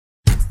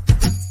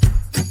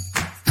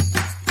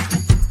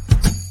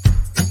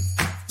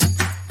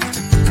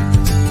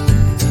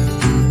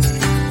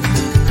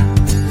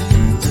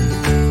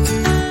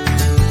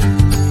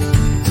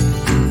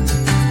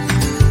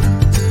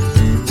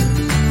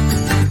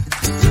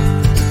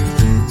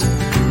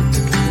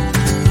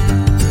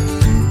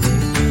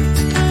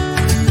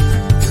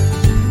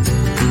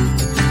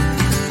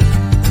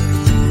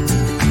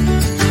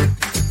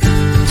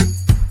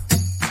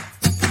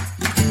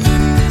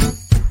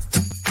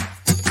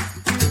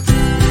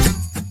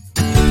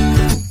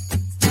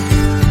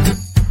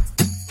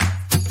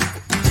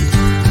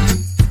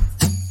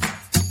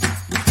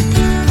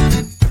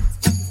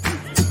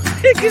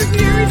gonna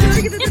be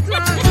everything at the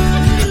top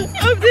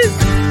of this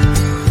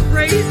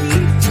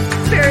crazy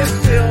Ferris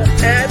wheel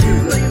at the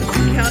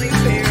Williamson County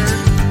Fair.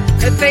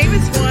 A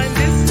famous one.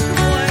 This is the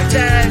one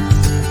that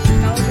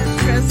Elvis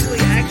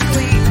Presley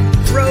actually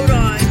rode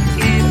on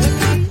in.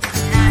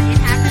 It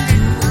happened at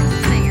the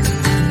World's Fair.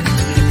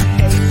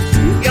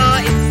 Y'all,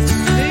 it's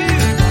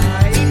smooth,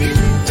 right? It is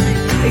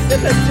smooth.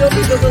 Except I still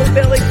do the little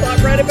belly flop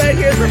right about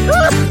here. It's like,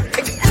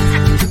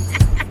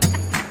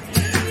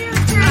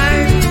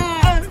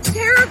 I'm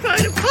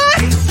terrified of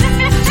heights.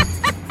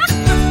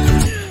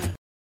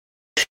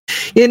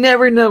 You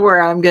never know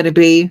where I'm going to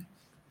be,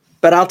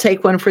 but I'll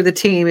take one for the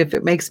team if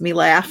it makes me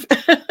laugh.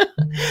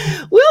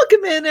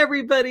 Welcome in,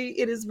 everybody.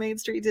 It is Main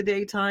Street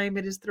Today time.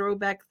 It is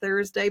Throwback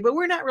Thursday, but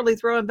we're not really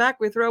throwing back.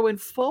 We're throwing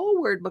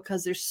forward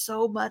because there's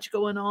so much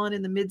going on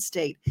in the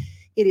mid-state.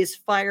 It is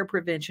Fire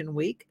Prevention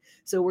Week.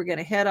 So we're going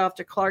to head off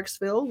to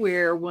Clarksville,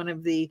 where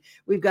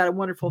we've got a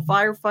wonderful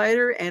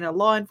firefighter and a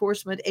law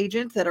enforcement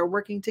agent that are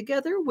working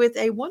together with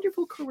a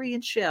wonderful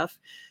Korean chef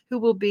who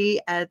will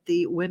be at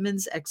the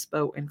Women's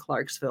Expo in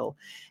Clarksville.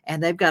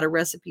 And they've got a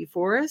recipe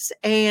for us.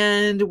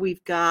 And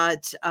we've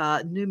got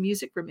new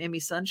music from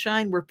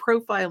EmiSunshine. We're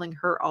profiling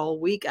her all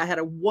week. I had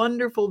a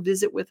wonderful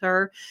visit with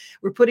her.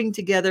 We're putting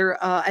together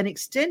an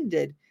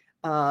extended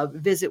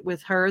visit with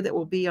her that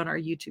will be on our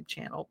YouTube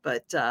channel.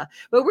 But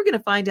we're going to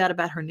find out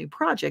about her new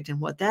project and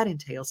what that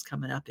entails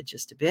coming up in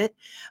just a bit.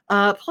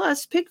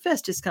 Plus,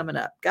 PigFest is coming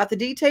up. Got the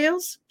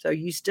details? So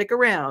you stick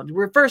around.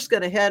 We're first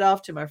going to head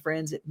off to my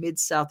friends at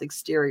Mid-South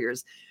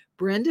Exteriors.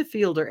 Brenda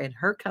Fielder and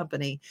her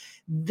company.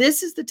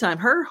 This is the time.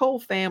 Her whole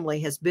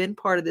family has been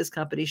part of this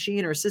company. She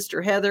and her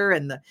sister Heather,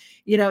 and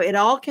it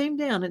all came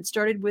down and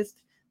started with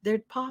their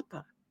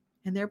papa.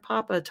 And their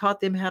papa taught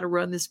them how to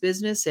run this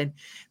business, and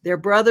their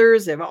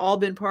brothers have all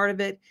been part of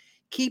it,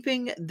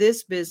 keeping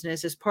this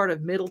business as part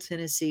of Middle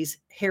Tennessee's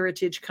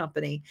heritage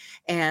company.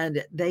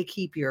 And they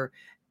keep your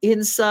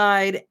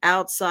inside,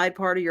 outside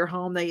part of your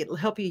home. They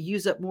help you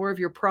use up more of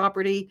your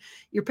property.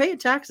 You're paying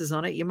taxes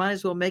on it. You might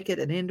as well make it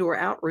an indoor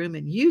out room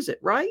and use it,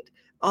 right?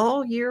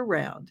 All year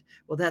round.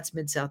 Well, that's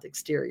Mid-South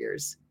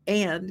Exteriors.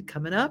 And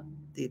coming up,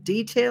 the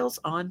details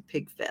on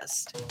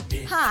PigFest.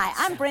 Hi,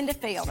 I'm Brenda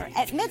Fielder.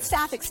 At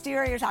Mid-South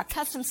Exteriors, our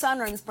custom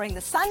sunrooms bring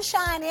the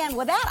sunshine in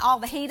without all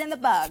the heat and the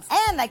bugs.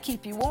 And they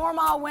keep you warm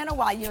all winter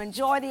while you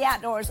enjoy the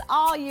outdoors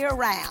all year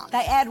round.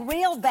 They add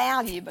real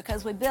value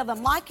because we build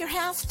them like your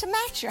house to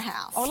match your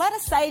house. Or let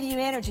us save you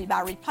energy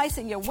by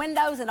replacing your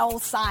windows and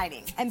old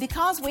siding. And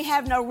because we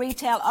have no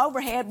retail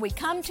overhead, we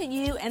come to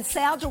you and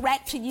sell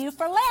direct to you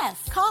for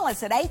less. Call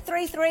us at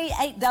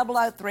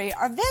 833-8003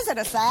 or visit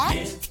us at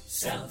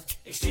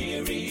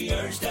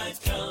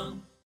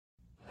SouthExteriors.com.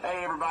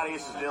 Hey everybody,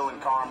 this is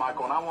Dylan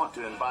Carmichael, and I want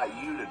to invite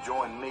you to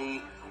join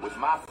me with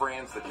my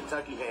friends, the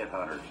Kentucky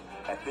Headhunters,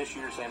 at this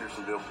year's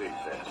Hendersonville Pig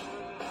Fest.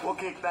 We'll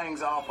kick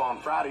things off on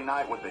Friday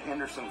night with the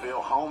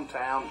Hendersonville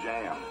Hometown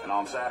Jam, and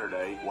on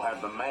Saturday we'll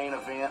have the main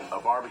event,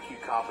 a barbecue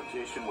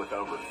competition with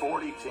over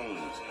 40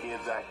 teams,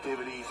 kids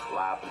activities,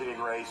 live pig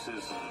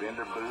races,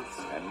 vendor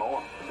booths, and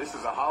more. This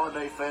is a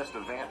Holiday Fest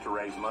event to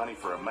raise money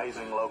for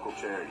amazing local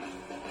charities.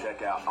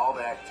 Check out all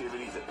the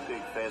activities at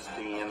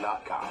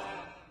pigfesttn.com.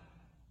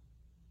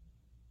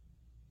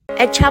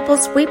 At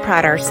Chapels, we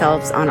pride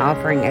ourselves on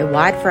offering a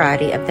wide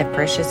variety of the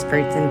freshest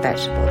fruits and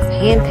vegetables,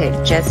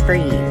 handpicked just for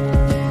you.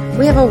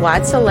 We have a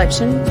wide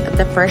selection of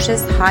the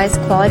freshest,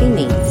 highest quality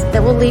meats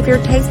that will leave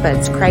your taste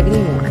buds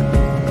craving more.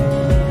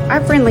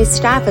 Our friendly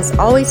staff is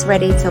always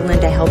ready to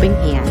lend a helping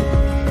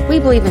hand. We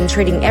believe in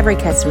treating every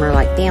customer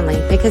like family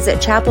because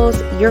at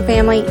Chapels, your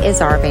family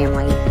is our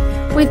family.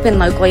 We've been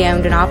locally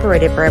owned and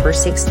operated for over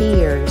 60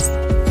 years.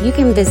 You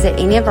can visit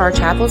any of our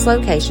Chapels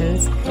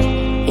locations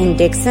in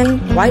Dixon,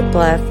 White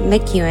Bluff,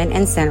 McEwen,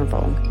 and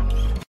Centerville.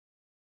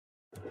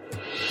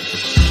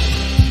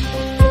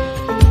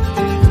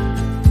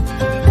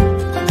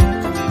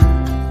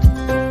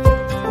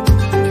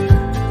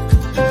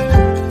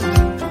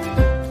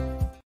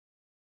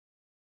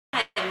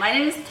 Hi, my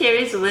name is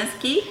Terry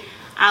Zielinski.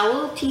 I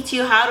will teach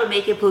you how to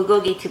make a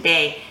bulgogi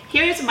today.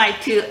 Here is my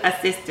two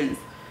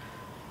assistants.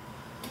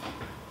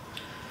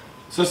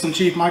 Assistant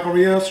Chief Michael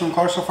Rios from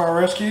Clarksville Fire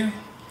Rescue.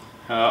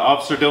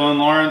 Officer Dylan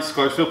Lawrence,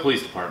 Clarksville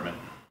Police Department.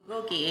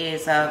 Bulgogi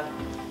is a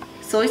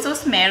soy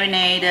sauce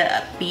marinated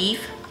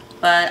beef,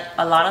 but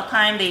a lot of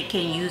time they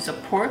can use a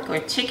pork or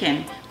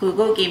chicken.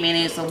 Bulgogi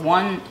means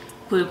one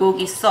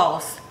bulgogi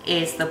sauce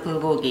is the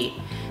bulgogi.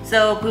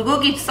 So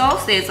bulgogi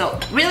sauce is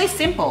really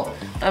simple.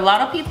 A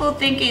lot of people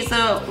think it's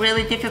a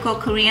really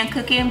difficult Korean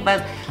cooking,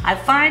 but I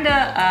find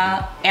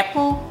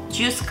apple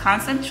juice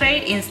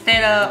concentrate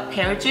instead of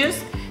pear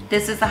juice.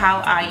 This is how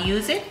I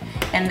use it.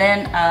 And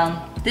then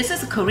this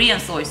is a Korean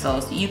soy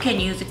sauce. You can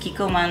use a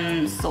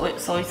Kikkoman soy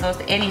sauce,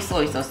 any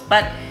soy sauce,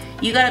 but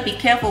you gotta be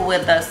careful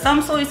with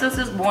some soy sauce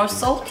is more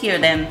saltier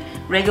than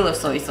regular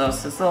soy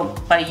sauce.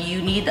 But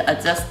you need to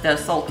adjust the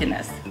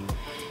saltiness.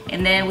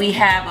 And then we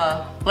have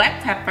a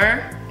black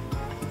pepper,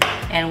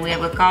 and we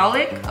have a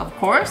garlic, of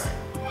course,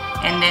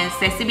 and then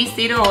sesame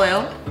seed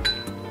oil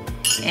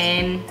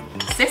and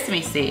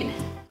sesame seed.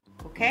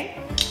 Okay,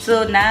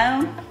 so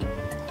now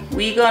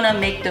we're gonna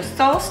make the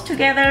sauce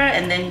together,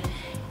 and then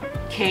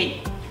Chief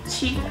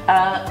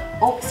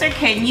Officer,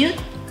 can you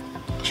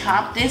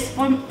chop this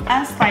for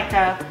us like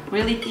a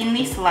really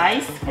thinly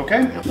sliced?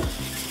 Okay.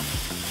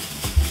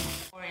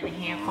 Pour in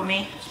here for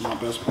me. It's my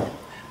best part.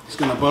 It's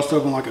gonna bust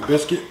open like a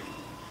biscuit.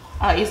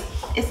 Oh, it's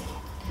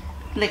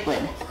liquid.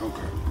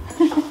 Okay.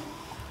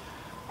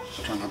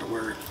 Try not to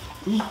wear it.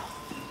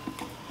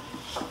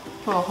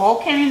 Put a whole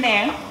can in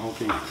there.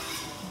 Okay.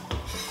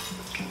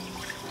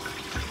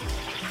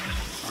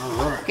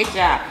 All right. Good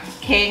job.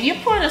 Can you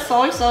pour the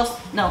soy sauce?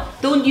 No,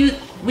 don't use.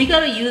 We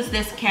gotta use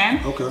this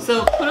can. Okay.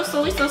 So put a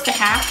soy sauce to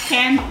half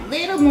can,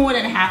 little more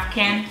than half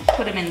can.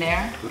 Put them in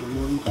there. Put them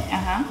in.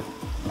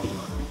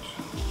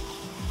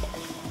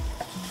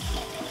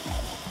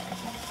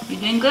 You're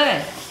doing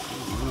good.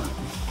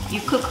 You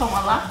cook home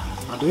a lot?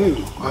 I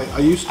do. I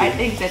used to. I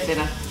think that's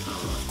enough.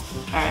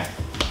 All right.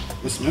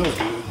 It smells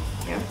good.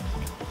 Yeah.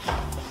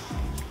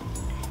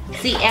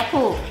 See,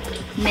 apple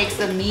makes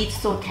the meat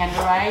so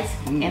tenderized,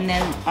 and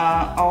then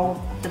all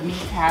the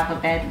meats have a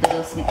bad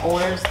little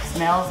odors,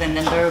 smells, and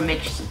then they'll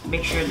make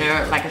sure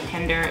they're like a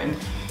tender and.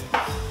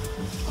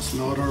 I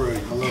smell it already.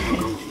 I love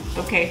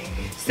bulgogi. Okay,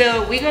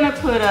 so we're gonna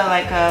put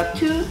like a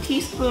 2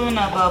 teaspoons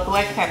of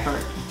black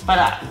pepper, but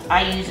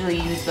I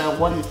usually use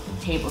 1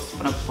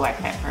 tablespoon of black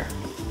pepper.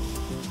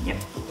 Yep.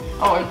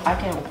 Oh, I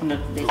can open the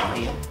lid for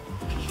you.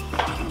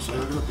 I say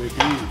I got big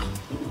hands.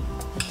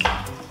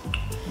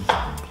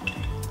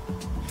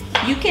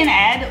 You can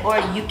add or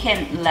you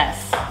can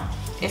less.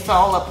 It's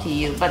all up to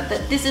you. But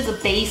this is a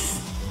base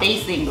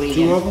ingredient.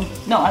 2 of them?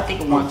 No, I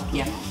think 1.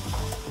 Yeah.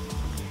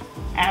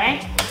 All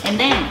right. And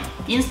then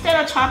instead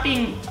of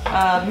chopping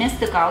minced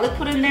garlic,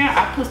 put in there.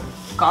 I put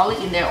garlic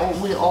in there, or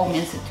we all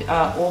mince it,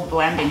 all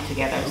blending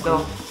together. Okay.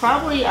 So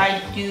probably I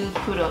do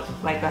put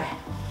like a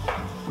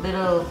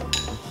little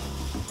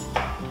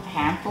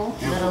handful.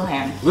 Little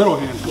handful. Little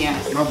handful. Yeah.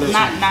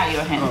 Not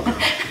your hand. Okay.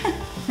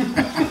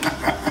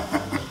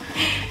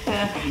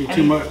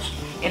 Too much.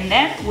 And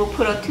then we'll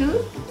put a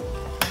 2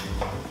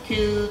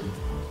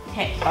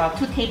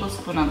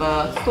 tablespoons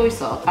of soy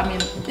sauce. I mean,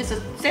 this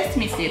is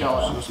sesame seed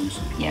oil. Sesame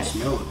seed. Yes.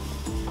 Smell it.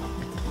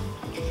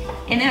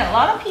 And then a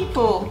lot of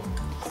people,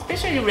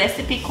 especially the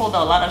recipe called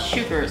a lot of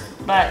sugars,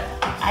 but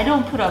I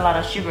don't put a lot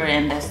of sugar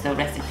in this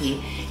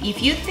recipe.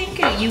 If you think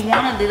you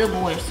want a little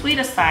more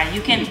sweeter side,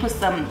 you can put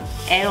some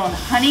add on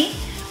honey,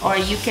 or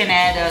you can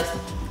add a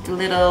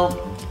little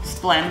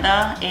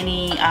Splenda,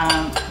 any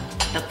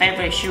the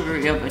favorite sugar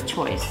of your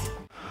choice.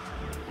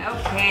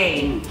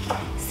 Okay,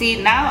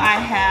 see now I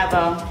have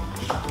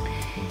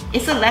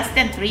it's a less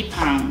than 3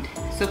 pounds.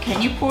 So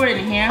can you pour it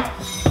in here?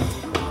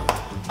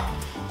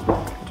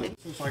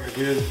 It's like a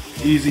good,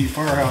 easy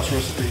firehouse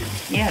recipe.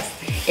 Yes,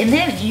 and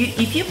then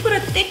if you put a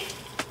thick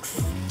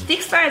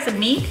size of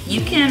meat,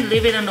 you can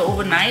leave it on the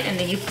overnight, and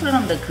then you put it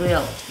on the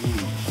grill.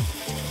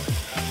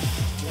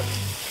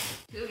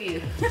 Two of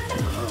you. All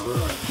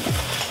right.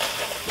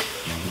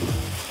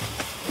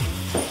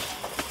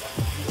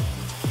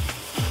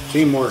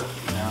 Teamwork.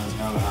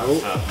 Now the hot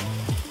stuff.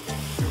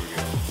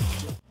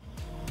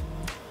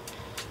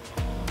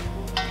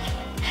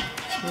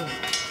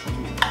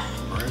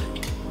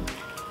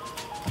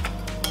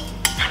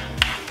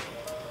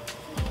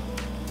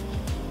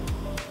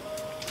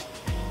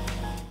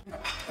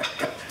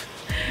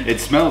 It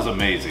smells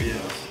amazing,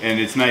 yes. And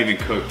it's not even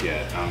cooked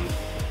yet. I'm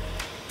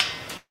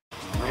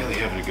really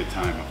having a good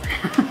time over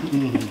here.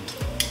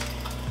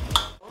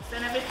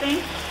 And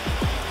everything.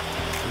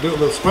 Do it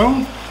with a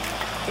spoon?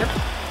 Yep.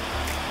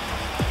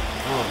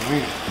 Oh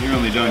man. You're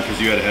only done because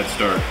you had a head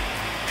start.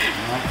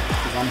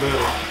 Because I'm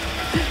better.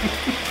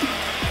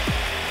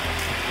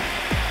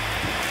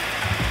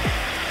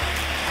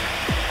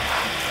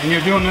 And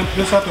you're doing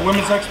this at the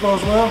Women's Expo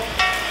as well?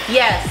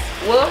 Yes,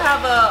 we'll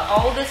have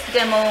all this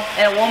demo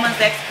at Women's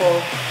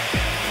Expo.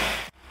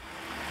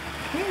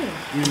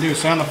 You can do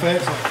sound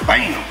effects like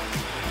BAM!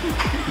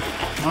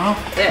 Huh?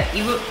 Yeah,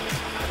 you will.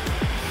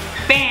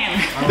 Bam!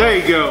 There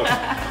you go.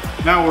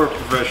 Now we're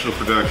professional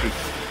production.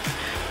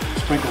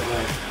 Sprinkle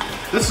that.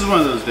 This is one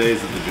of those days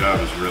that the job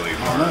is really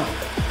hard.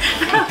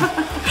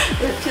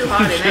 It's too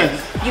hard, isn't it?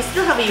 You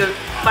still have your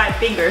 5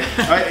 finger.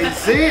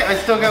 See, I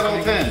still got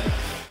all 10.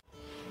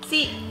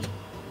 See,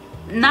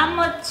 not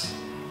much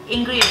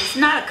ingredients,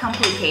 not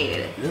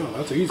complicated. Yeah,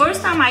 that's easy.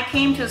 First time I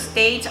came to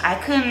stage, I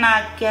could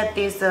not get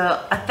this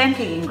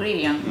authentic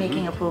ingredient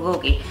making a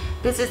bulgogi.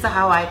 This is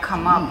how I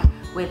come up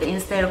with,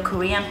 instead of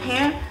Korean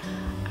pear,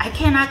 I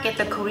cannot get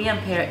the Korean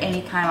pear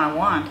anytime I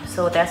want.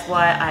 So that's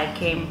why I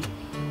came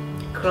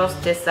across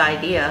this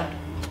idea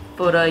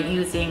for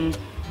using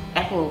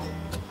apple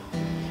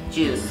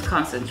juice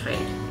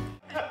concentrate.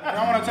 If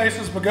y'all want to taste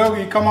this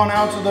bulgogi, come on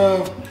out to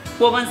the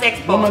Women's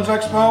Expo. Women's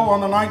Expo on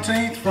the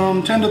 19th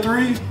from 10 to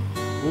 3.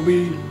 We'll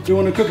be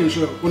doing a cooking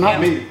show. Well, not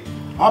me.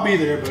 I'll be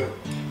there, but...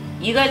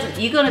 You guys,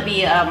 you're gonna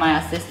be my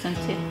assistant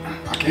too.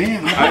 I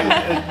can.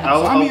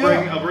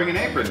 I'll bring an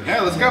apron.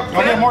 Yeah, let's go.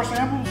 I'll get more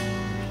samples.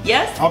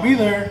 Yes? I'll be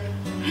there.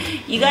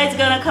 You guys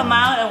gonna come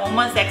out at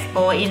Women's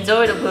Expo,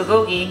 enjoy the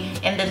bulgogi,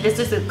 and then this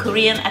is a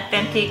Korean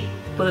authentic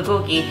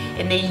bulgogi,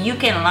 and then you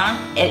can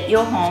learn at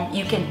your home.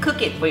 You can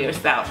cook it for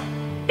yourself.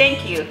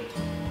 Thank you.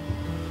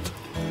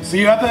 See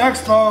you at the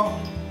expo.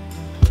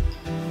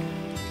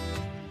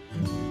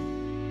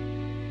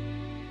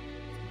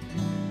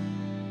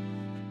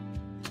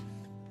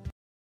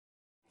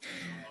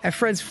 At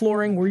Fred's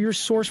Flooring, we're your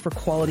source for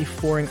quality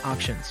flooring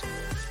options.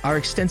 Our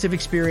extensive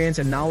experience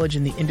and knowledge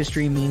in the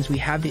industry means we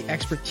have the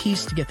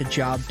expertise to get the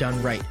job done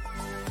right.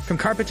 From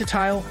carpet to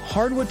tile,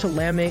 hardwood to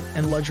laminate,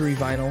 and luxury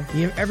vinyl,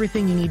 we have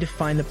everything you need to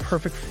find the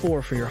perfect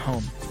floor for your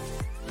home.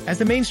 As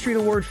the Main Street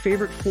Award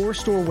Favorite Floor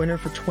Store winner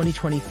for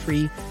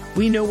 2023,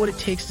 we know what it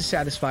takes to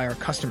satisfy our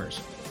customers.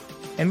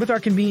 And with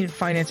our convenient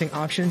financing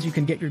options, you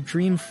can get your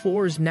dream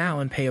floors now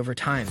and pay over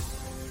time.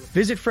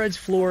 Visit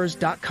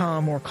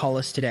fredsfloors.com or call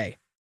us today.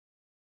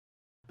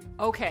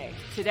 Okay,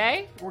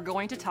 today we're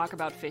going to talk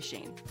about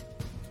phishing.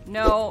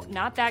 No,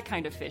 not that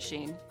kind of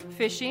phishing.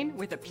 Phishing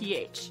with a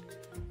PH.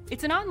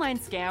 It's an online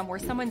scam where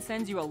someone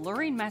sends you a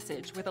luring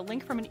message with a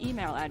link from an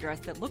email address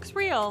that looks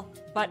real,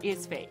 but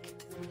is fake.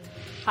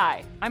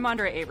 Hi, I'm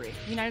Andrea Avery,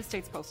 United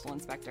States Postal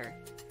Inspector.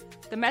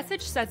 The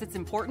message says it's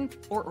important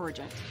or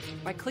urgent.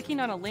 By clicking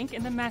on a link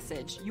in the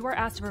message, you are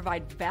asked to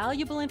provide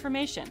valuable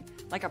information,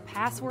 like a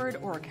password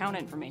or account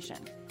information.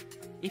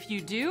 If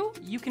you do,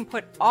 you can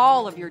put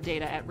all of your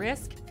data at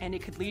risk, and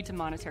it could lead to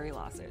monetary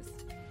losses.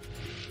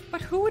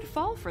 But who would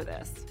fall for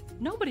this?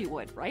 Nobody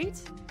would, right?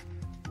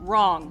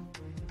 Wrong.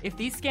 If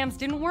these scams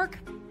didn't work,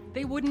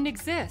 they wouldn't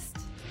exist.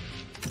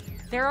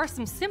 There are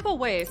some simple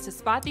ways to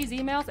spot these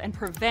emails and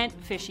prevent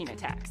phishing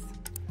attacks.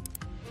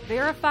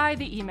 Verify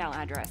the email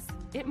address.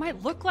 It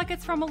might look like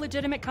it's from a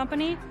legitimate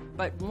company,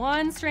 but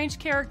one strange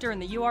character in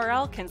the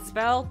URL can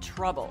spell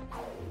trouble.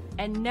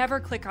 And never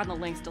click on the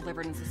links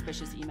delivered in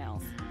suspicious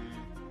emails.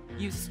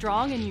 Use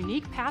strong and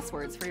unique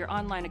passwords for your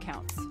online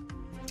accounts.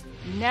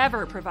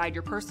 Never provide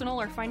your personal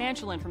or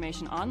financial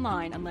information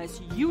online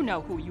unless you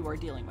know who you are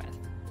dealing with.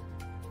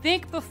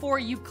 Think before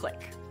you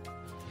click.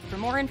 For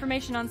more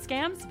information on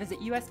scams, visit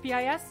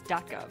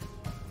USPIS.gov.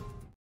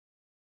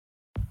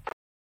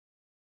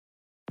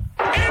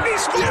 And he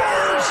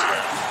scores!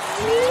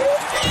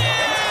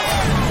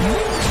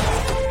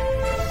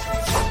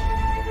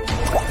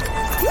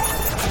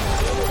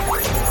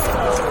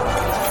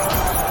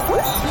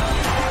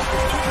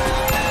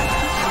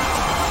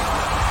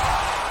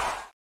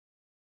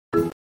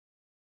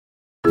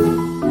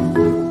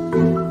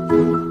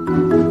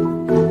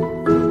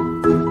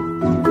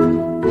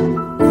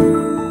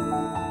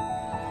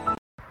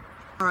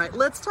 All right,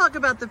 let's talk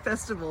about the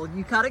festival.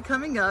 You got it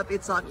coming up.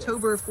 It's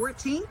October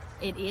 14th.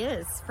 It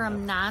is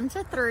from 9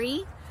 to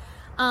 3.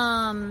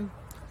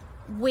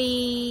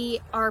 We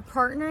are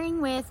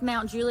partnering with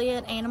Mount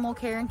Juliet Animal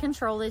Care and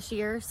Control this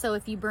year. So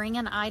if you bring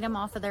an item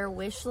off of their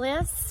wish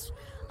list,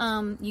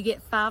 you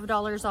get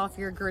 $5 off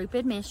your group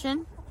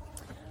admission.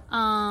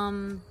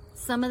 Some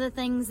of the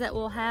things that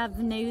we'll have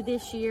new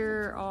this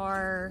year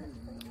are...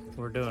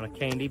 We're doing a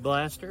candy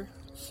blaster.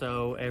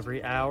 So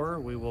every hour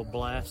we will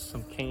blast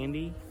some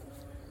candy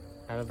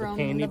out of the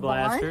candy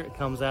blaster. It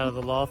comes out of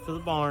the loft of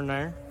the barn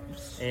there.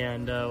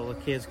 And the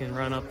kids can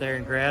run up there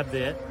and grab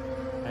it.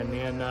 And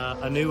then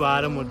a new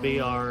item would be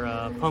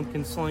our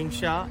pumpkin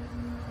slingshot.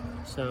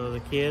 So the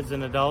kids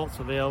and adults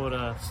will be able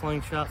to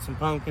slingshot some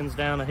pumpkins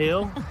down a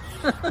hill.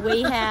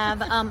 We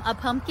have a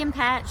pumpkin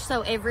patch,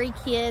 so every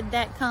kid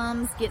that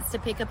comes gets to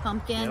pick a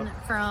pumpkin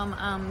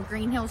from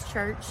Green Hills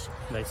Church.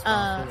 They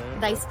sponsor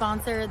that. They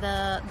sponsor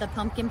the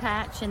pumpkin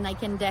patch, and they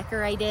can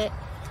decorate it.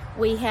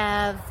 We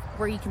have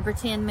where you can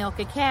pretend milk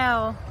a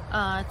cow,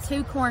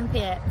 2 corn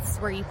pits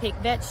where you pick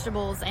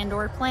vegetables and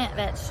or plant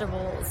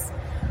vegetables,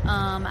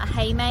 a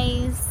hay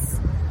maze,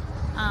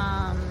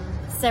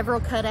 several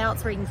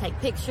cutouts where you can take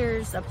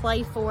pictures, a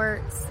play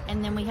fort,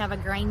 and then we have a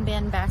grain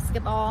bin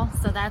basketball.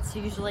 So that's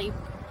usually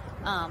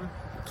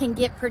can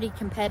get pretty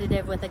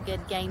competitive with a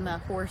good game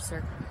of horse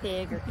or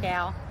pig or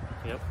cow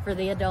for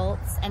the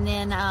adults. And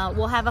then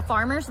we'll have a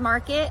farmer's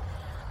market.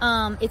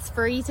 It's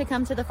free to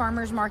come to the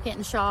farmer's market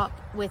and shop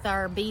with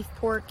our beef,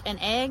 pork, and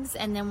eggs.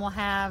 And then we'll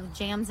have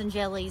jams and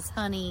jellies,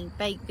 honey,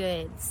 baked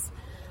goods,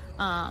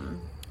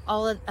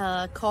 all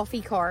of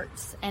coffee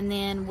carts. And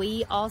then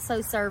we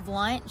also serve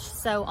lunch.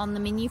 So on the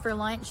menu for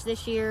lunch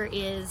this year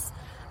is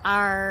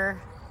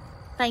our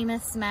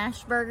famous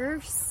smash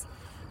burgers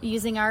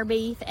using our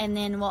beef. And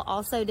then we'll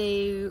also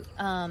do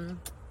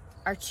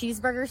our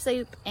cheeseburger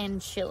soup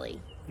and chili.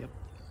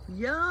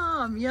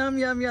 Yum, yum,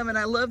 yum, yum. And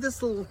I love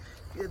this little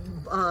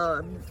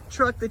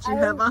truck that you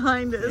have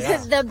behind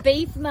us. The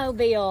beef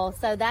mobile.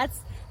 So that's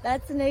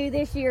new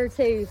this year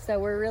too. So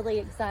we're really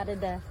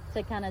excited to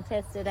kind of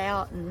test it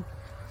out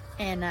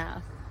and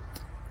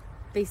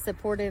be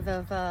supportive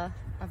of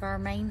our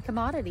main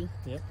commodity.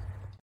 Yep.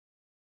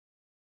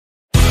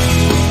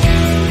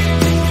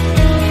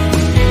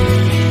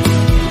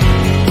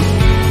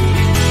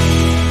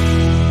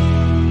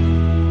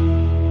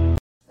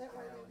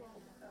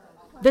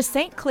 The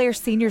St. Clair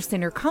Senior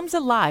Center comes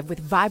alive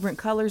with vibrant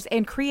colors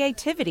and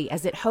creativity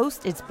as it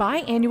hosts its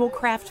biannual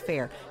craft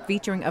fair,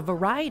 featuring a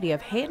variety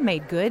of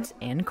handmade goods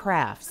and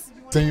crafts.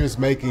 Seniors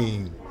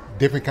making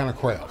different kind of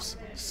crafts.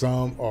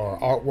 Some are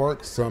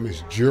artwork, some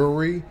is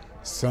jewelry,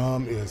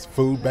 some is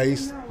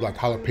food-based, like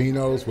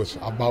jalapenos, which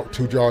I bought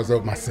 2 jars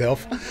of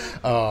myself.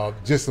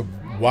 Just a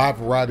wide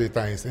variety of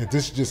things. And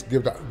this just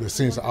gives the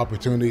seniors an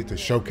opportunity to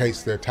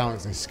showcase their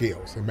talents and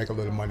skills and make a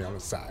little money on the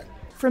side.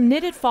 From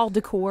knitted fall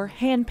decor,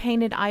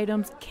 hand-painted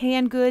items,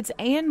 canned goods,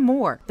 and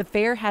more, the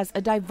fair has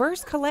a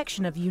diverse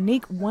collection of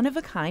unique,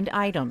 one-of-a-kind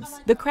items.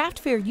 The craft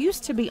fair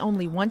used to be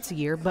only once a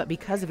year, but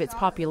because of its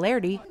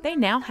popularity, they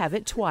now have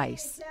it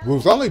twice. We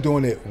was only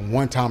doing it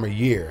one time a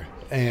year,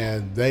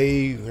 and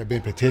they have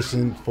been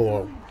petitioned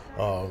for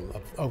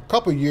a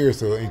couple of years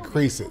to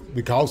increase it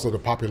because of the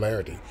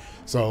popularity.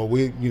 So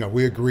we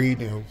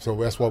agreed, and so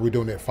that's why we're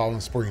doing it fall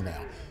and spring now.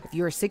 If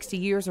you're 60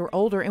 years or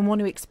older and want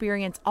to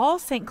experience all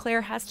St.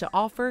 Clair has to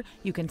offer,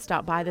 you can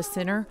stop by the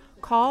center,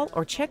 call,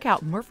 or check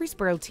out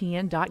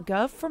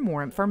murfreesborotn.gov for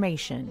more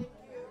information.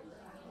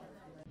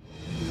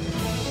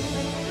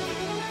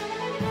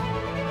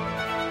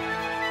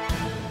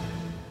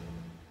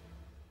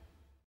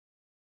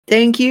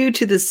 Thank you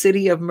to the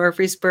city of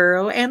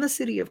Murfreesboro and the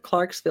city of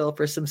Clarksville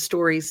for some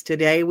stories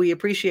today. We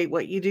appreciate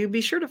what you do. Be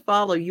sure to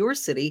follow your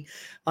city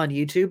on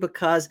YouTube,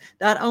 because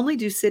not only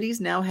do cities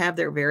now have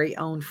their very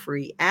own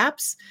free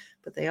apps,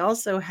 but they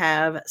also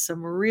have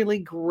some really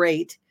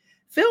great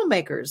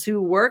filmmakers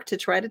who work to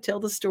try to tell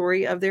the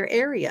story of their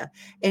area.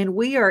 And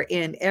we are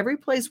in every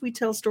place we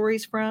tell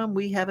stories from.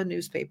 We have a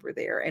newspaper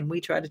there, and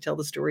we try to tell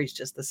the stories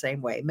just the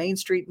same way.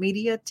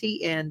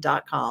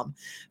 MainStreetMediaTN.com.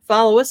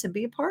 Follow us and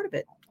be a part of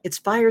it. It's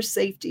Fire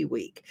Safety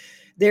Week.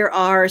 There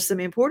are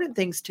some important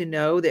things to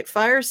know. That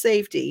fire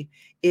safety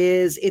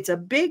it's a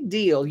big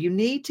deal. You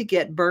need to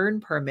get burn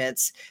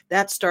permits.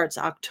 That starts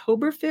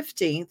October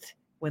 15th.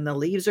 When the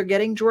leaves are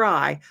getting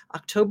dry,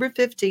 October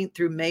 15th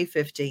through May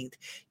 15th,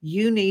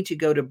 you need to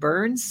go to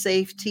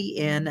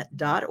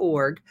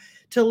burnsafetyn.org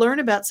to learn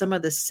about some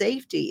of the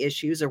safety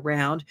issues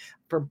around,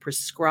 from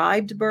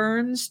prescribed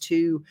burns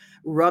to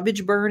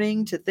rubbish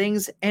burning to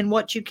things, and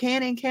what you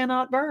can and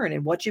cannot burn,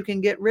 and what you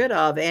can get rid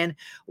of, and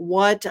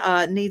what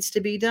needs to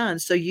be done.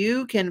 So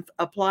you can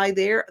apply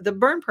there. The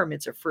burn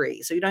permits are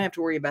free, so you don't have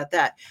to worry about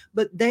that.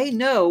 But they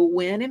know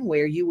when and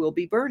where you will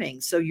be burning.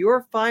 So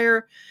your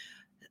fire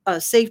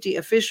safety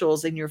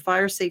officials and your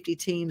fire safety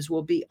teams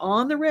will be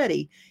on the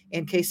ready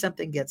in case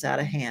something gets out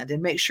of hand,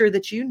 and make sure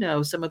that you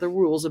know some of the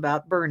rules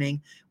about burning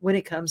when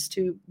it comes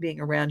to being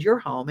around your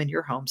home and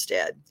your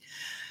homestead.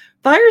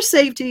 Fire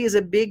safety is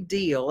a big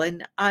deal,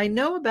 and I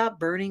know about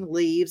burning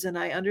leaves, and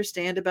I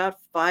understand about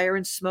fire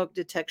and smoke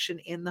detection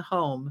in the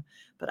home,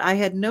 but I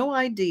had no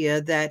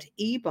idea that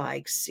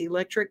e-bikes,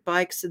 electric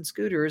bikes and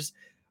scooters,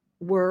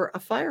 were a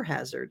fire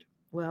hazard.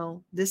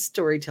 Well, this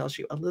story tells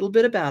you a little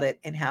bit about it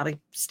and how to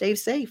stay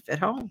safe at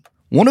home.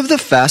 One of the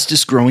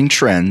fastest growing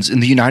trends in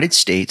the United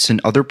States and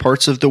other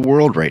parts of the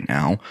world right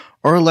now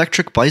are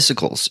electric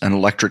bicycles and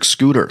electric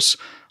scooters,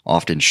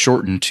 often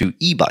shortened to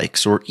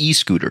e-bikes or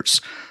e-scooters.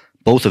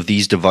 Both of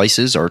these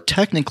devices are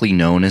technically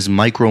known as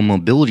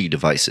micromobility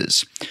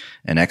devices,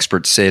 and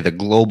experts say the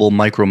global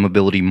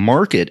micromobility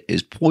market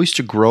is poised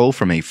to grow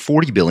from a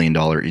 $40 billion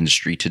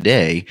industry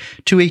today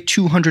to a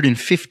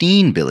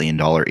 $215 billion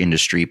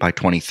industry by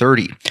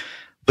 2030.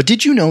 But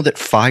did you know that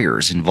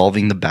fires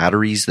involving the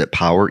batteries that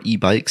power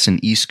e-bikes and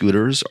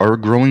e-scooters are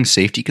a growing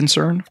safety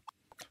concern?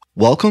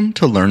 Welcome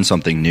to Learn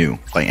Something New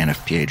by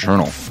NFPA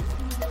Journal.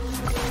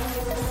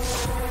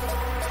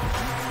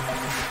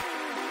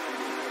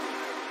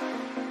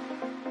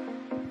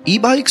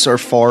 E-bikes are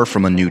far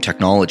from a new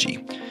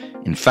technology.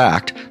 In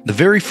fact, the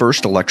very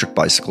first electric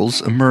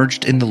bicycles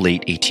emerged in the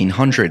late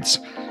 1800s.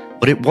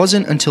 But it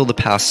wasn't until the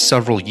past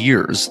several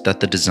years that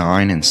the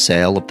design and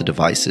sale of the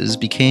devices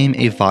became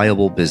a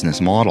viable business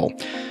model,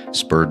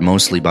 spurred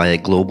mostly by a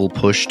global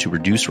push to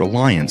reduce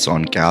reliance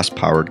on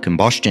gas-powered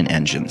combustion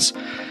engines.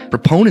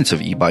 Proponents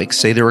of e-bikes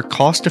say they're a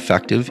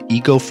cost-effective,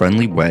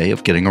 eco-friendly way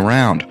of getting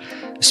around,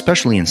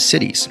 especially in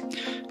cities.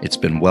 It's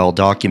been well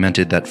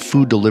documented that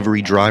food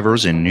delivery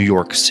drivers in New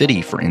York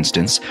City, for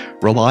instance,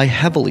 rely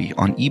heavily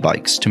on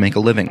e-bikes to make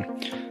a living.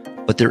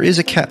 But there is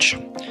a catch.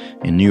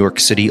 In New York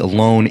City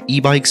alone,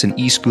 e-bikes and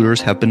e-scooters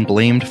have been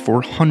blamed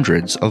for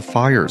hundreds of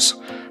fires.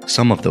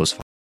 Some of those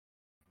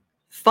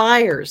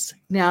fires.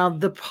 Now,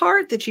 the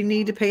part that you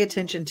need to pay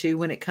attention to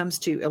when it comes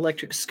to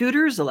electric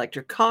scooters,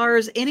 electric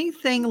cars,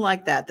 anything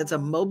like that, that's a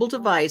mobile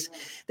device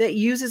that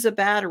uses a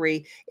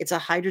battery. It's a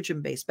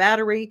hydrogen-based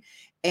battery,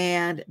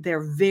 and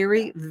they're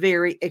very,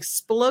 very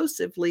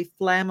explosively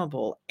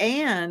flammable.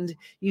 And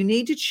you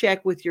need to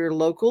check with your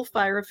local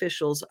fire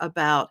officials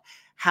about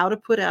how to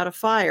put out a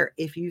fire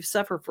if you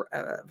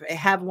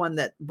have one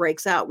that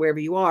breaks out wherever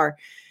you are,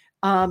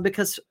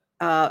 because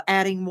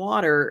adding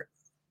water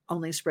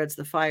only spreads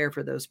the fire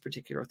for those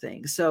particular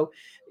things. So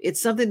it's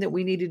something that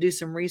we need to do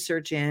some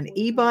research in.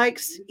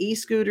 E-bikes,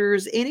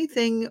 e-scooters,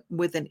 anything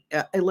with an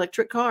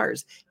electric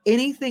cars,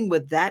 anything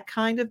with that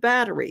kind of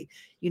battery,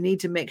 you need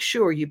to make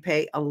sure you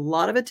pay a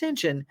lot of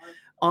attention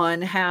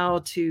on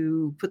how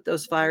to put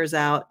those fires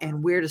out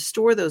and where to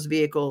store those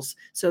vehicles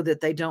so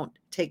that they don't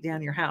take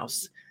down your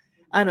house.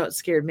 I know it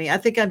scared me. I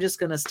think I'm just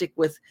going to stick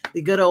with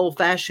the good old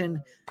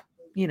fashioned,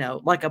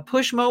 like a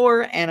push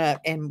mower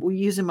and we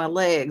using my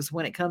legs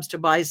when it comes to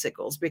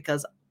bicycles,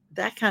 because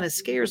that kind of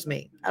scares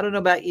me. I don't know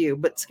about you,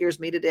 but scares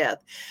me to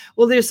death.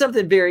 Well, there's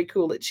something very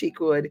cool at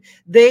Cheekwood.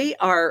 They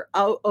are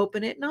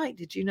open at night.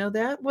 Did you know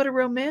that? What a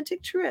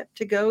romantic trip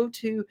to go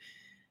to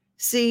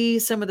see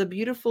some of the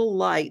beautiful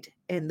light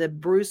and the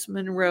Bruce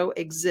Monroe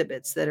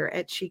exhibits that are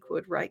at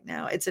Cheekwood right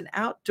now. It's an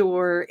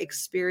outdoor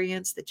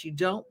experience that you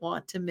don't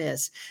want to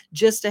miss,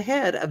 just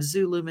ahead of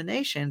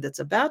Zoolumination that's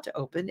about to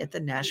open at the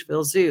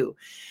Nashville Zoo.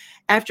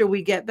 After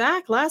we get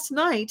back, last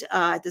night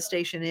at the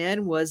Station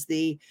Inn was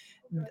the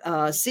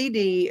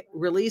CD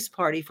release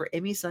party for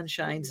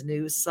EmiSunshine's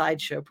new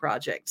sideshow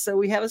project. So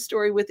we have a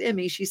story with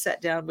Emmy. She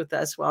sat down with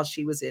us while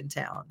she was in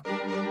town.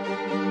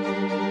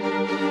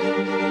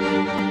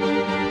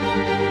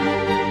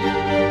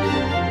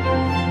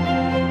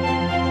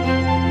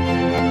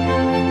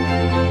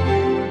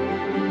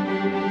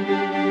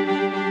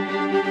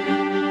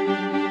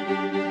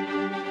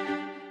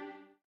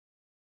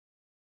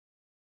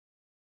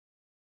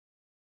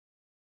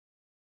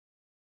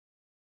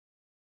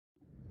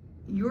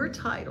 Your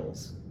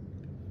titles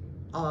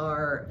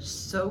are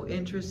so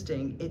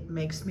interesting. It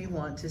makes me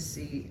want to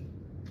see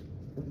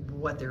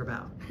what they're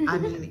about. I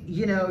mean,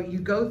 you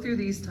go through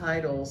these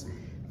titles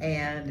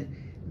and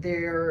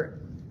they're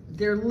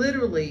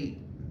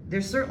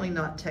certainly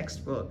not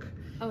textbook.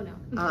 Oh no.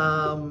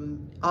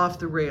 Off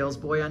the rails,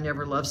 Boy I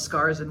Never Loved,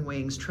 Scars and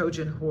Wings,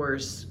 Trojan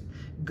Horse,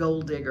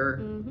 Gold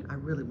Digger. I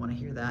really want to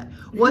hear that.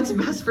 What's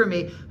Best for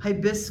Me?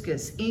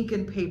 Hibiscus, Ink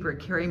and Paper,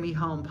 Carry Me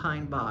Home,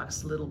 Pine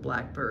Box, Little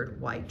Blackbird,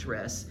 White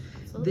Dress.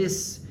 Absolutely.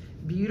 This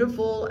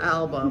beautiful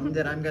album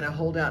that I'm going to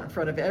hold out in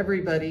front of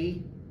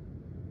everybody.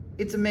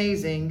 It's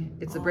amazing.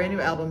 It's a brand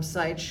new album,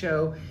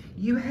 Sideshow.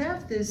 You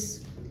have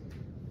this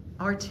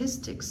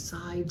artistic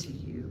side to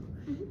you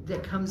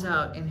that comes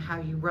out in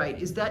how you write.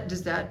 Does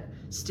that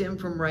stem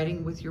from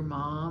writing with your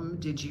mom?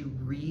 Did you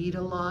read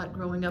a lot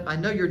growing up? I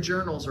know your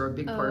journals are a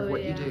big part of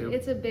what you do.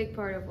 It's a big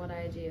part of what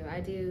I do. I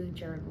do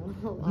journal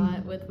a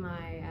lot with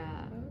my,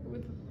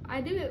 I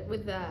do it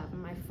with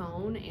my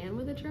phone and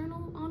with a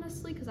journal,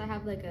 honestly, because I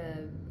have like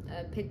a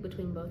pick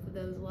between both of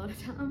those a lot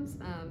of times,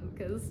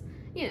 because,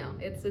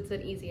 it's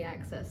an easy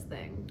access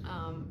thing.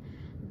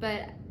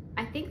 But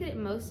I think that it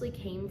mostly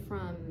came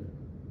from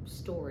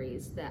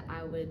stories that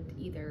I would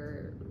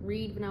either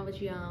read when I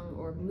was young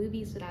or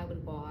movies that I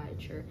would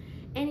watch or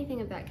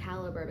anything of that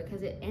caliber,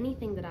 because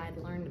anything that I'd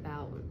learned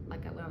about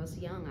like when I was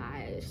young,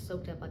 I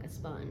soaked up like a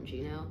sponge,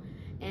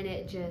 and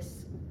it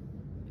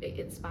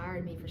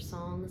inspired me for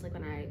songs. Like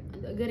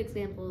a good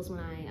example is when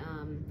I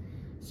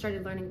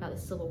started learning about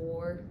the Civil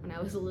War when I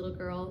was a little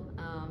girl,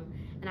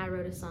 and I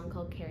wrote a song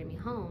called Carry Me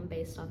Home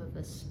based off of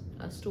a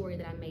story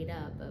that I made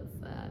up of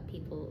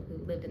people who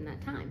lived in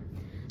that time.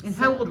 And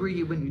how old were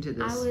you when you did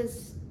this? I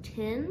was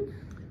 10,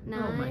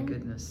 9. Oh my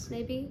goodness.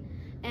 Maybe.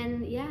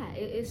 And yeah,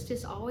 it's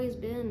just always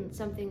been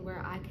something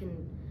where I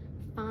can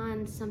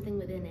find something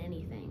within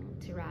anything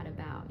to write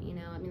about,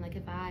 I mean, like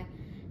if I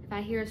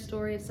hear a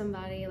story of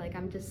somebody, like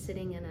I'm just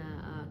sitting in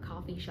a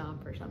coffee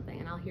shop or something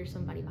and I'll hear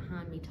somebody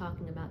behind me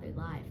talking about their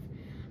life,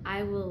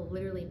 I will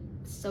literally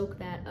soak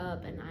that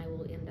up and I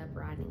will end up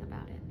writing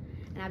about it.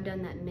 And I've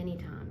done that many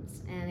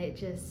times, and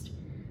it's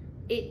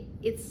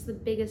the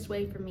biggest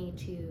way for me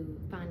to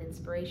find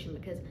inspiration,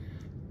 because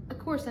of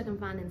course I can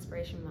find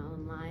inspiration in my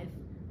own life,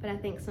 but I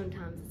think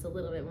sometimes it's a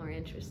little bit more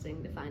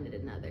interesting to find it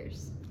in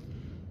others.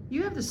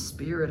 You have the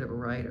spirit of a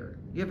writer.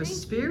 You have a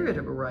spirit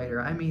of a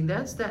writer. I mean,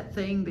 that's that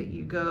thing that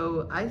you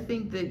go, I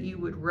think that you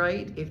would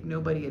write if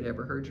nobody had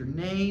ever heard your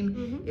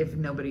name, if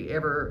nobody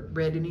ever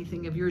read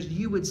anything of yours,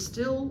 you would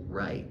still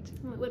write.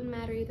 Well, it wouldn't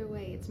matter either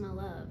way. It's my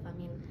love. I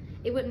mean,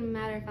 it wouldn't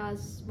matter if I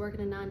was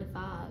working a 9 to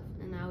 5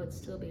 and I would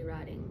still be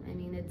writing. I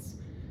mean, it's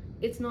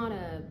not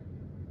a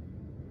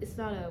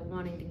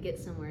wanting to get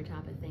somewhere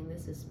type of thing.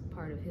 This is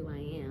part of who I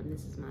am.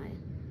 This is my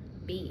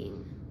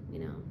being,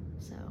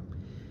 so.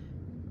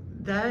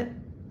 That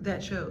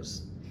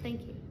shows.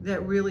 Thank you.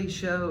 That really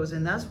shows,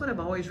 and that's what I've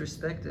always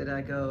respected.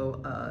 I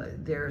go,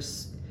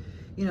 there's,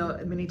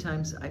 many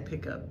times I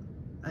pick up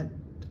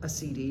a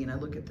CD and I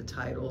look at the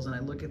titles and I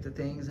look at the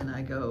things and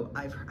I go,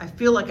 I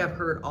feel like I've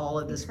heard all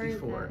of this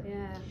before. That,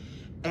 yeah.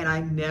 And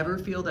I never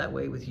feel that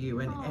way with you.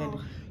 And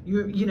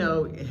you,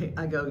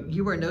 I go,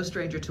 you are no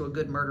stranger to a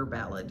good murder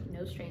ballad.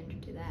 No stranger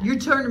to that. You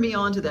turned me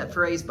on to that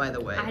phrase, by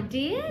the way. I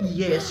did?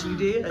 Yes, you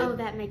did. Oh,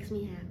 that makes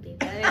me happy.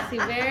 That makes me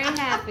very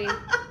happy.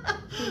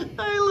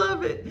 I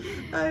love it.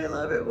 I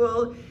love it.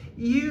 Well,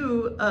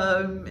 you,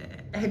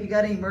 have you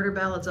got any murder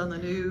ballads on the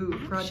new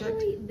project?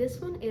 Actually, this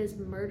one is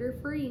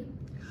murder-free.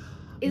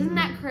 Isn't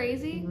that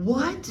crazy?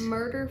 What?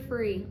 Murder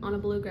Free on a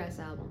bluegrass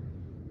album.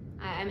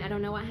 I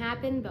don't know what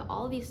happened, but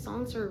all of these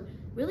songs are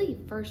really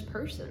first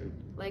person.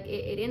 Like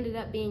it ended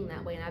up being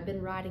that way, and I've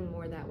been writing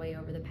more that way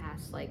over the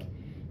past like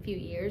few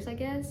years, I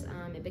guess.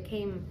 It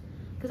became,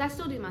 because I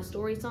still do my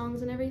story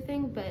songs and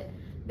everything, but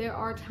there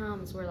are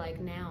times where like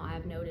now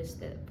I've noticed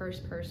that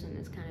first person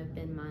has kind of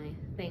been my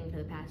thing for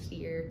the past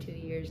year, 2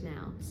 years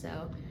now.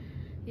 So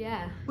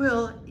yeah.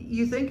 Well,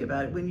 you think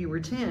about it, when you were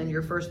 10,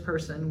 your first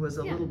person was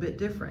a little bit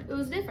different. It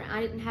was different.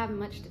 I didn't have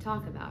much to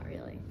talk about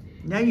really.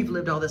 Now you've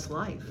lived all this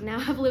life.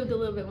 Now I've lived a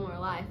little bit more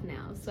life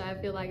now, so I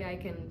feel like I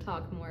can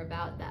talk more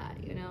about that,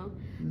 you know?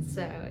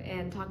 So,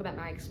 and talk about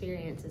my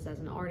experiences as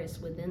an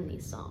artist within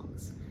these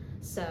songs.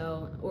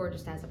 So, or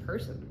just as a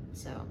person.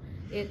 So,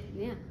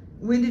 yeah.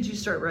 When did you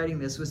start writing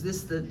this? Is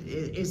this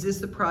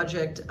the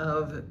project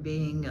of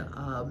being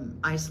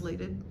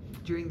isolated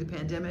during the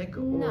pandemic?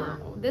 Or?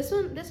 No, this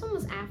one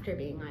was after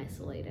being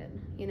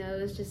isolated. You know,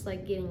 it was just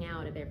like getting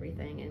out of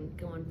everything and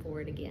going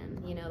forward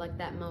again. You know, like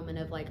that moment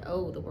of like,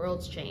 oh, the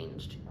world's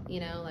changed. You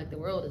know, like the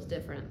world is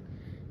different.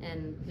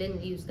 And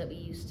venues that we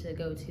used to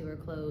go to are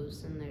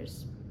closed, and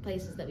there's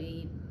places that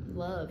we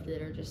loved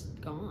that are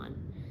just gone.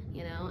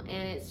 You know,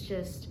 and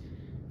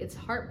it's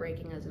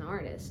heartbreaking as an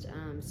artist.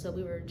 So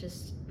we were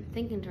just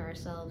thinking to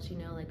ourselves, you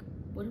know, like,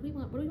 what do we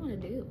want to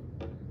do?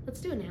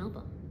 Let's do an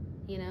album,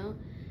 you know?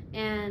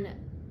 And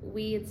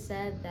we had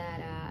said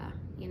that,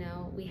 you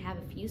know, we have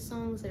a few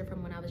songs that are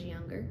from when I was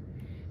younger,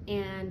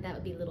 and that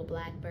would be Little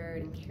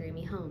Blackbird and Carry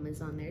Me Home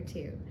is on there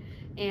too.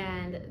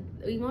 And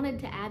we wanted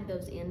to add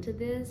those into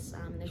this.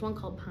 There's one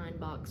called Pine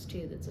Box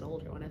too, that's an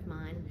older one of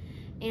mine.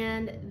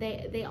 And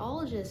they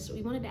all just,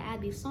 we wanted to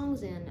add these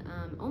songs in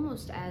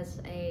almost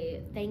as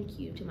a thank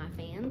you to my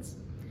fans,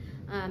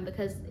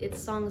 because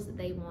it's songs that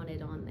they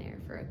wanted on there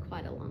for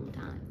quite a long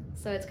time.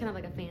 So it's kind of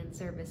like a fan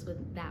service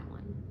with that one.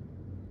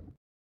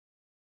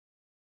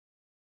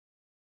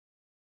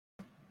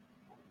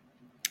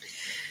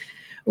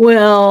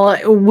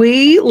 Well,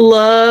 we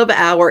love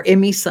our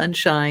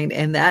EmiSunshine,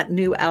 and that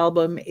new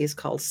album is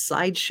called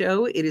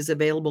Sideshow. It is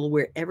available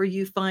wherever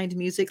you find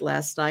music.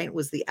 Last night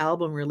was the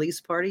album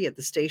release party at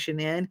the Station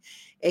Inn,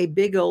 a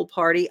big old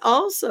party.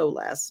 Also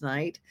last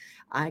night,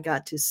 I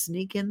got to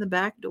sneak in the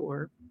back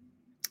door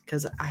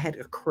because I had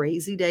a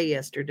crazy day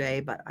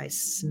yesterday, but I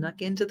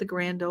snuck into the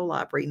Grand Ole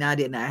Opry. Now, I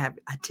didn't have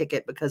a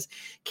ticket because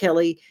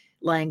Kelly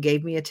Lang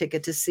gave me a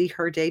ticket to see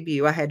her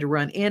debut. I had to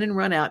run in and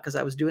run out because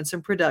I was doing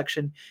some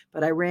production,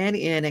 but I ran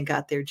in and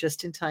got there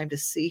just in time to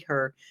see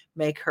her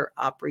make her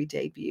Opry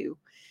debut.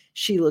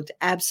 She looked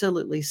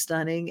absolutely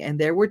stunning, and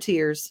there were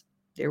tears.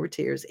 There were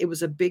tears. It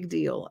was a big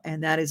deal,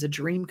 and that is a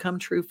dream come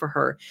true for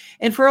her.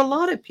 And for a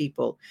lot of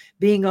people,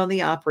 being on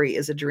the Opry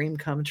is a dream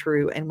come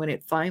true. And when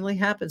it finally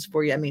happens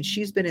for you, I mean,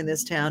 she's been in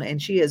this town,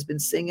 and she has been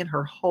singing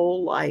her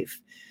whole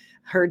life.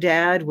 Her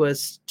dad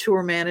was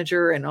tour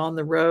manager and on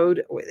the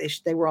road.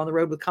 They were on the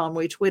road with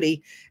Conway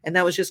Twitty, and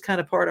that was just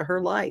kind of part of her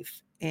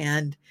life.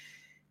 And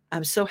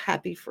I'm so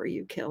happy for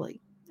you,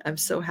 Kelly. I'm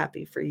so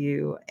happy for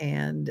you.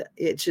 And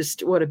it's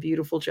just, what a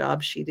beautiful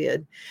job she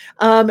did.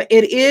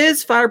 It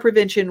is Fire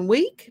Prevention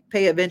Week.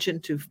 Pay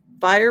attention to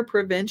fire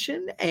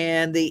prevention,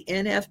 and the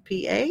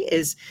NFPA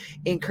is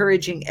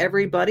encouraging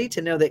everybody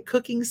to know that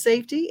cooking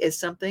safety is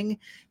something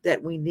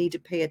that we need to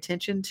pay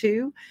attention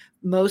to.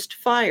 Most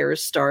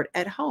fires start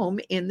at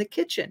home in the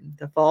kitchen.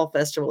 The Fall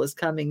Festival is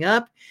coming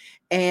up,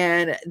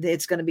 and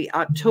it's going to be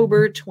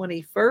October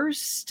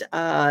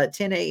 21st,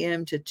 10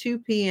 a.m. to 2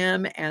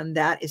 p.m., and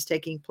that is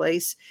taking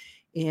place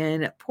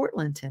in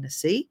Portland,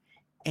 Tennessee.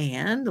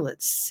 And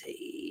let's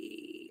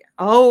see.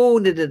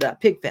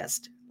 Pig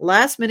Fest.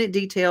 Last minute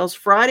details,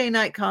 Friday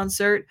night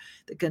concert,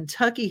 the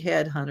Kentucky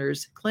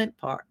Headhunters, Clint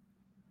Park,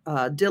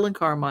 Dylan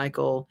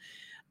Carmichael,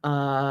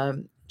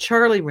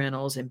 Charlie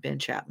Reynolds, and Ben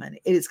Chapman.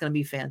 It is going to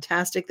be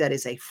fantastic. That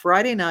is a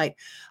Friday night,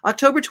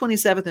 October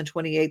 27th and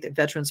 28th at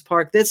Veterans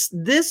Park.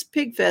 This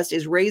Pig Fest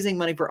is raising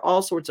money for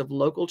all sorts of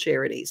local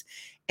charities,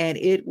 and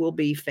it will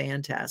be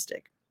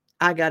fantastic.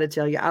 I got to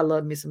tell you, I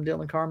love me some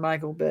Dylan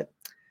Carmichael, but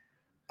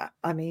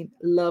I mean,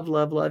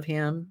 love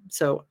him.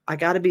 So I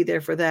got to be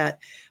there for that.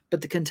 But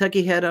the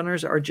Kentucky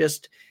Headhunters are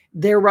just,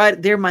 they're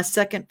my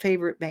second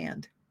favorite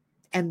band.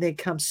 And they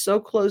come so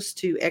close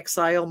to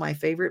Exile, my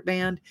favorite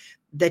band,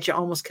 that you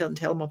almost couldn't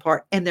tell them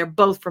apart. And they're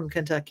both from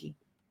Kentucky.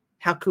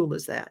 How cool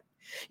is that?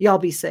 Y'all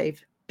be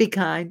safe, be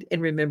kind,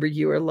 and remember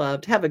you are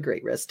loved. Have a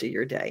great rest of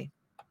your day.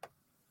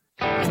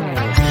 We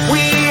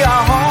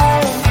are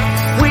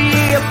home, we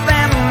are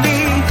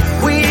family,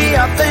 we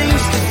are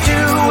things to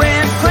do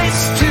and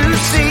place to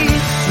see.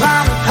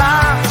 Mom and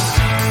pops,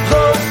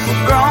 local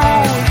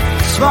grown,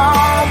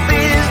 small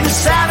business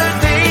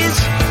Saturdays.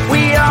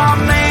 We are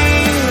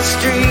Main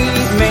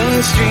Street,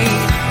 Main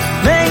Street,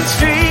 Main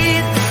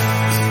Street.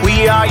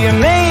 We are your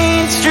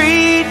Main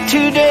Street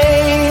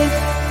today.